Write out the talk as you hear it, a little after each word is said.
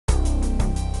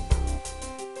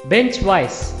Bench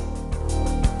vise.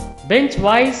 Bench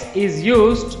vise is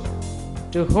used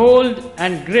to hold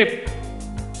and grip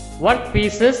work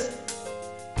pieces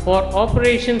for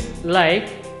operations like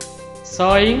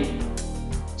sawing,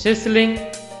 chiseling,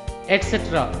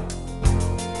 etc.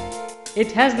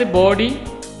 It has the body,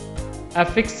 a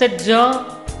fixed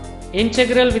jaw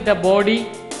integral with the body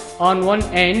on one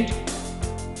end,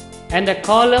 and a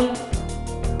column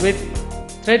with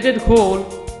threaded hole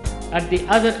at the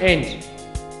other end.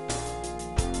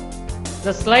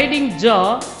 The sliding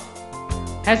jaw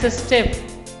has a step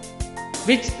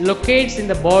which locates in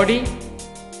the body,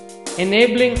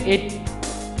 enabling it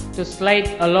to slide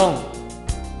along.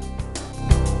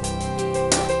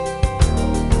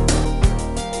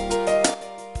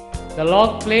 The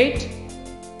lock plate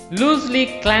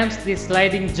loosely clamps the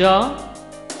sliding jaw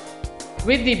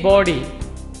with the body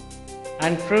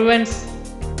and prevents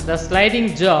the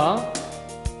sliding jaw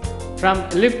from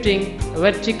lifting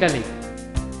vertically.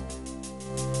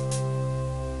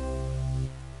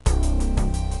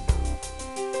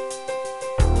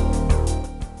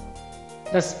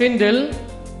 The spindle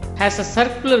has a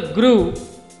circular groove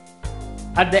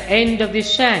at the end of the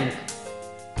shank.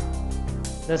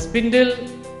 The spindle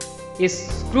is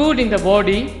screwed in the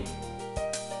body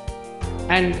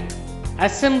and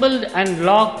assembled and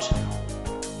locked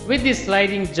with the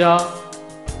sliding jaw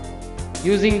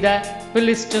using the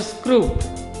Philister screw.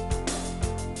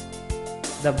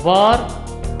 The bar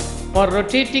for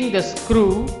rotating the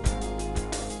screw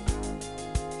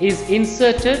is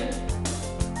inserted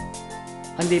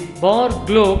and the bar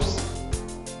globes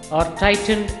are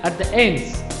tightened at the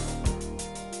ends.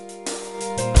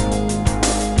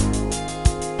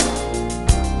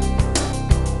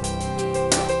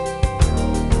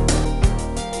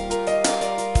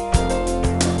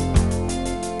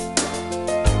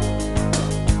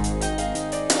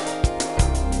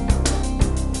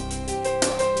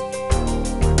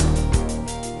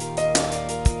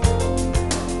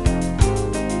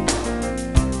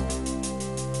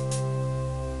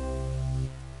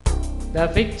 The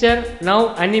picture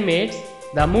now animates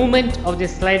the movement of the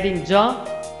sliding jaw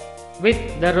with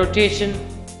the rotation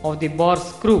of the bar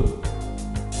screw.